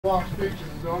Long speech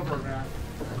is over, man.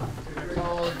 It's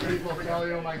all the people tell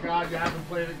you, oh my God, you haven't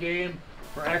played a game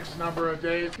for X number of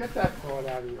days. Get that thought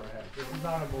out of your head. This is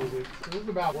not a movie. This is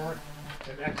about work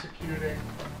and executing,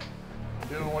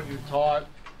 doing what you taught,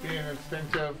 being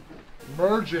instinctive,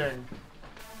 merging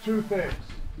two things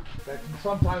that can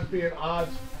sometimes be at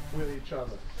odds with each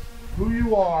other. Who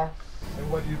you are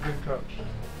and what you've been coached.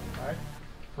 Right?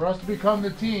 For us to become the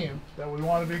team that we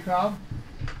want to become,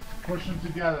 push them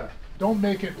together. Don't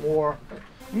make it more.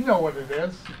 We know what it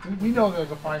is. We know there's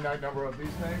a finite number of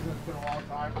these things, and it's been a long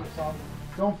time for some.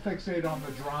 Don't fixate on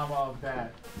the drama of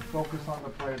that. Focus on the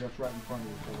play that's right in front of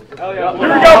you. So hell yeah.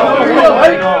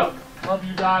 Here we go. Love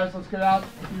you guys. Let's get out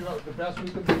and do the best we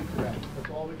can do today.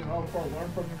 That's all we can hope for. Learn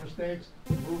from your mistakes.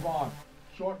 Move on.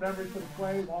 Short memory for the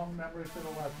play, long memory for the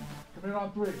lesson. Come in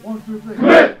on 3. 1, 2, 3.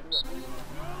 Commit!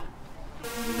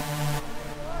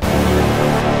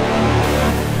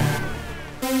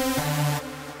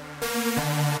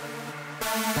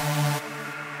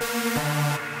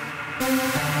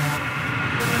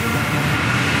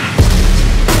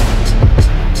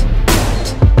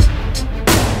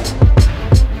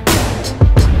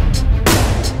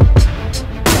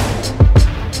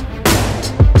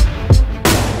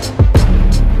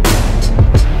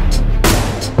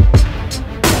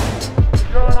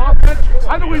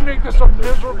 How do we make this a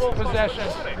miserable possession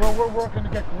where we're working to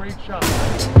get great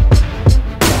shots?